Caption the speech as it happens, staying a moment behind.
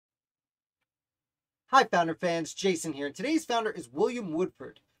Hi, Founder fans. Jason here, and today's founder is William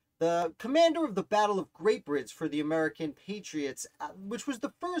Woodford, the commander of the Battle of Great Bridge for the American Patriots, which was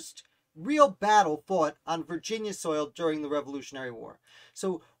the first real battle fought on Virginia soil during the Revolutionary War.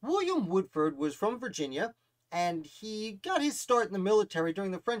 So, William Woodford was from Virginia, and he got his start in the military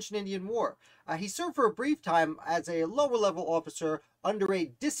during the French and Indian War. He served for a brief time as a lower level officer under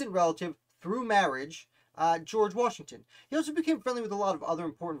a distant relative through marriage, George Washington. He also became friendly with a lot of other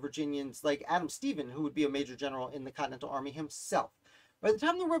important Virginians like Adam Stephen, who would be a major general in the Continental Army himself. By the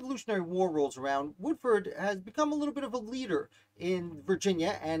time the Revolutionary War rolls around, Woodford has become a little bit of a leader in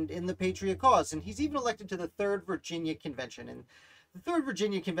Virginia and in the Patriot cause, and he's even elected to the 3rd Virginia Convention. And the 3rd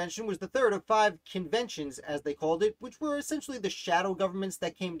Virginia Convention was the third of 5 conventions, as they called it, which were essentially the shadow governments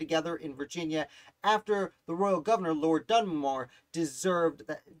that came together in Virginia after the royal governor, Lord Dunmore, dissolved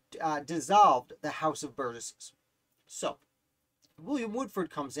the House of Burgesses. So, William Woodford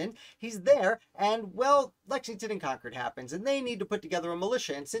comes in, he's there, and, well, Lexington and Concord happens, and they need to put together a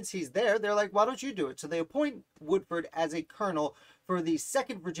militia, and since he's there, they're like, why don't you do it? So they appoint Woodford as a colonel for the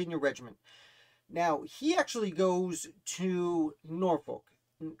 2nd Virginia Regiment. Now, he actually goes to Norfolk.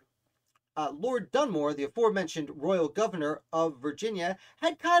 Lord Dunmore, the aforementioned royal governor of Virginia,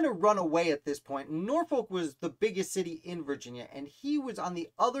 had kind of run away at this point. Norfolk was the biggest city in Virginia, and he was on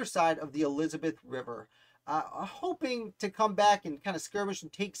the other side of the Elizabeth River, hoping to come back and kind of skirmish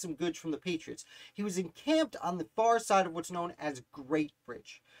and take some goods from the Patriots. He was encamped on the far side of what's known as Great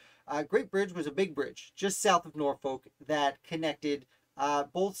Bridge. Great Bridge was a big bridge just south of Norfolk that connected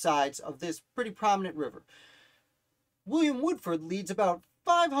both sides of this pretty prominent river. William Woodford leads about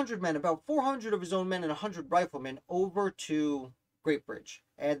 500 men, about 400 of his own men and 100 riflemen over to Great Bridge.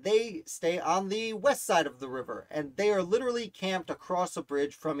 And they stay on the west side of the river, and they are literally camped across a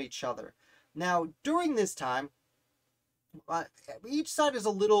bridge from each other. Now, during this time, each side is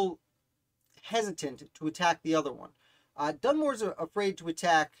a little hesitant to attack the other one. Dunmore's afraid to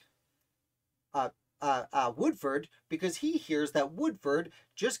attack Woodford because he hears that Woodford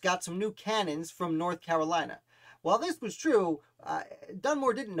just got some new cannons from North Carolina. While this was true,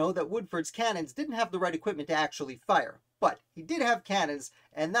 Dunmore didn't know that Woodford's cannons didn't have the right equipment to actually fire. But he did have cannons,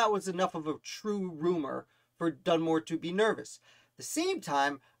 and that was enough of a true rumor for Dunmore to be nervous. At the same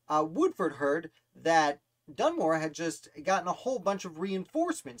time, Woodford heard that Dunmore had just gotten a whole bunch of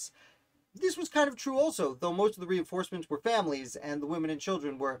reinforcements. This was kind of true also, though most of the reinforcements were families, and the women and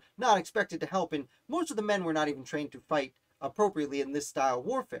children were not expected to help, and most of the men were not even trained to fight appropriately in this style of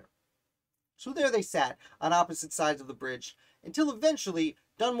warfare. So there they sat on opposite sides of the bridge, until eventually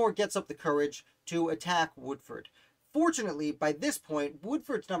Dunmore gets up the courage to attack Woodford. Fortunately, by this point,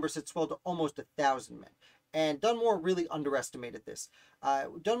 Woodford's numbers had swelled to almost 1,000 men, and Dunmore really underestimated this.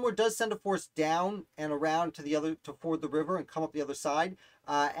 Dunmore does send a force down and around to ford the river and come up the other side,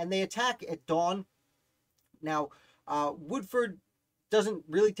 and they attack at dawn. Now, Woodford doesn't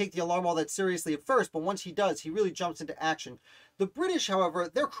really take the alarm all that seriously at first, but once he does, he really jumps into action. The British, however,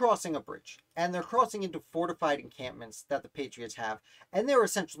 they're crossing a bridge, and they're crossing into fortified encampments that the Patriots have, and they're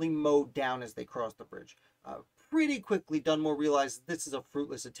essentially mowed down as they cross the bridge. Pretty quickly, Dunmore realizes this is a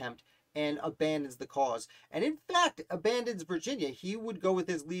fruitless attempt and abandons the cause, and in fact abandons Virginia. He would go with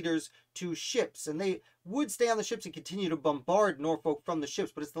his leaders to ships, and they would stay on the ships and continue to bombard Norfolk from the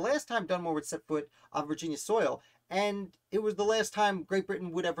ships, but it's the last time Dunmore would set foot on Virginia soil, and it was the last time Great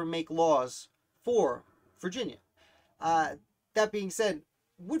Britain would ever make laws for Virginia. That being said,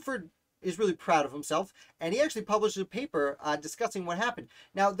 Woodford is really proud of himself, and he actually published a paper discussing what happened.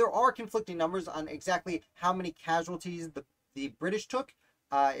 Now, there are conflicting numbers on exactly how many casualties the British took.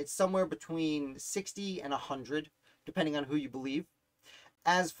 It's somewhere between 60 and 100, depending on who you believe.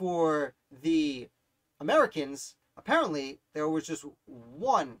 As for the Americans, apparently there was just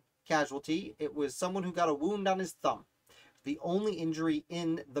one casualty. It was someone who got a wound on his thumb. The only injury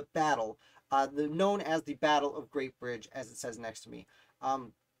in the battle, known as the Battle of Great Bridge, as it says next to me.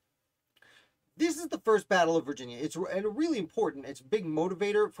 This is the first Battle of Virginia. It's really important. It's a big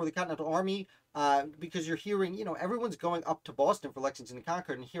motivator for the Continental Army because you're hearing, everyone's going up to Boston for Lexington and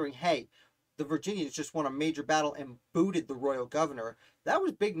Concord and hearing, hey, the Virginians just won a major battle and booted the royal governor. That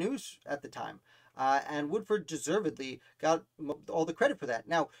was big news at the time. And Woodford deservedly got all the credit for that.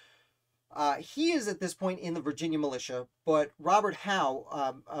 Now, he is at this point in the Virginia militia, but Robert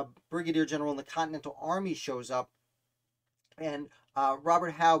Howe, a brigadier general in the Continental Army, shows up, and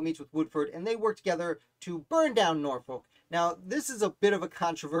Robert Howe meets with Woodford, and they work together to burn down Norfolk. Now, this is a bit of a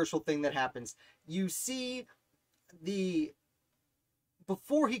controversial thing that happens. You see the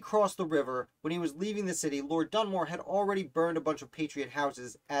before he crossed the river, when he was leaving the city, Lord Dunmore had already burned a bunch of Patriot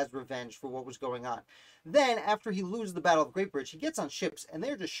houses as revenge for what was going on. Then, after he loses the Battle of Great Bridge, he gets on ships, and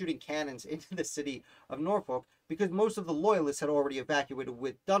they're just shooting cannons into the city of Norfolk because most of the loyalists had already evacuated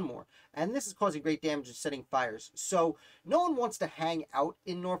with Dunmore. And this is causing great damage and setting fires. So, no one wants to hang out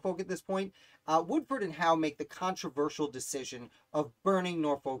in Norfolk at this point. Woodford and Howe make the controversial decision of burning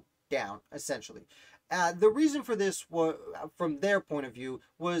Norfolk down, essentially. The reason for this, from their point of view,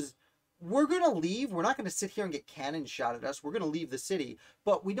 was we're going to leave. We're not going to sit here and get cannons shot at us. We're going to leave the city,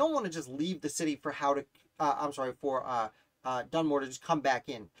 but we don't want to just leave the city for Dunmore to just come back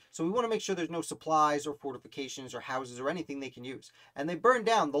in. So we want to make sure there's no supplies or fortifications or houses or anything they can use. And they burned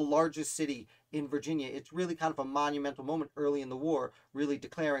down the largest city in Virginia. It's really kind of a monumental moment early in the war, really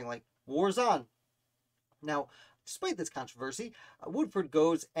declaring like, war's on. Now, despite this controversy, Woodford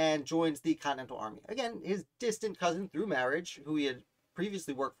goes and joins the Continental Army. Again, his distant cousin through marriage, who he had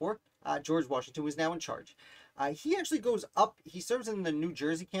previously worked for, George Washington, was now in charge. He actually goes up. He serves in the New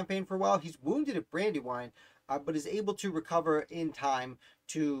Jersey campaign for a while. He's wounded at Brandywine, but is able to recover in time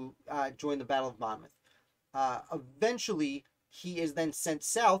to join the Battle of Monmouth. Eventually, he is then sent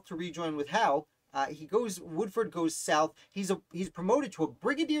south to rejoin with Howe. Woodford goes south. He's promoted to a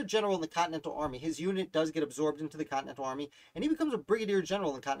brigadier general in the Continental Army. His unit does get absorbed into the Continental Army, and he becomes a brigadier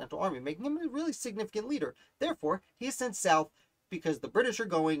general in the Continental Army, making him a really significant leader. Therefore, he is sent south because the British are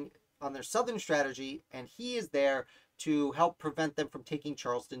going on their southern strategy, and he is there to help prevent them from taking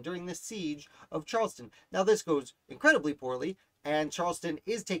Charleston during the siege of Charleston. Now, this goes incredibly poorly, and Charleston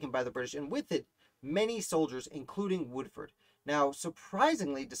is taken by the British, and with it, many soldiers, including Woodford. Now,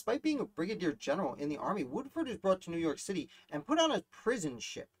 surprisingly, despite being a brigadier general in the army, Woodford is brought to New York City and put on a prison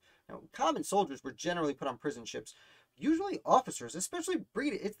ship. Now, common soldiers were generally put on prison ships. Usually officers, especially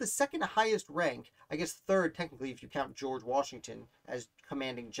brigadier, it's the second highest rank, I guess third technically if you count George Washington as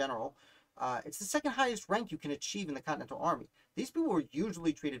commanding general. It's the second highest rank you can achieve in the Continental Army. These people were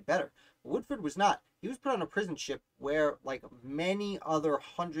usually treated better. Woodford was not. He was put on a prison ship where, like many other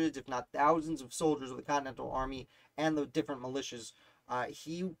hundreds, if not thousands of soldiers of the Continental Army and the different militias,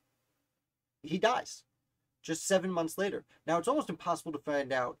 he dies just 7 months later. Now, it's almost impossible to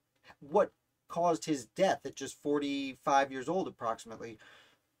find out what caused his death at just 45 years old approximately.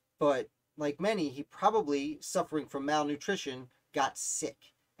 But like many, he probably, suffering from malnutrition, got sick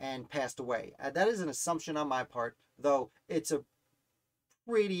and passed away. That is an assumption on my part, though it's a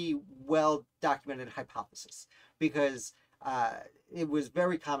pretty well documented hypothesis because it was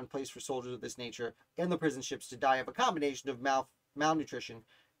very commonplace for soldiers of this nature in the prison ships to die of a combination of malnutrition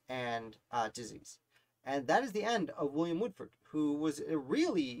and disease. And that is the end of William Woodford, who was a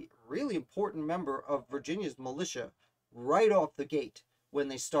really, really important member of Virginia's militia right off the gate when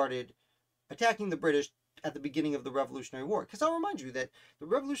they started attacking the British at the beginning of the Revolutionary War. Because I'll remind you that the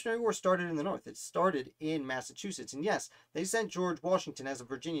Revolutionary War started in the North. It started in Massachusetts. And yes, they sent George Washington as a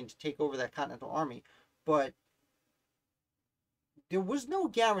Virginian to take over that Continental Army. But there was no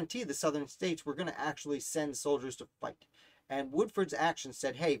guarantee the Southern states were going to actually send soldiers to fight. And Woodford's actions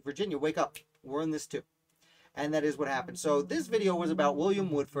said, hey, Virginia, wake up. We're in this too. And that is what happened. So this video was about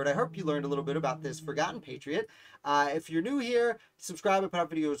William Woodford. I hope you learned a little bit about this forgotten patriot. If you're new here, subscribe. I put out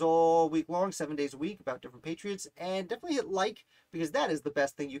videos all week long, 7 days a week, about different patriots. And definitely hit like, because that is the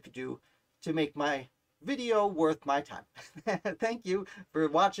best thing you could do to make my video worth my time. Thank you for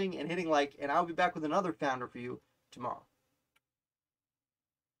watching and hitting like, and I'll be back with another founder for you tomorrow.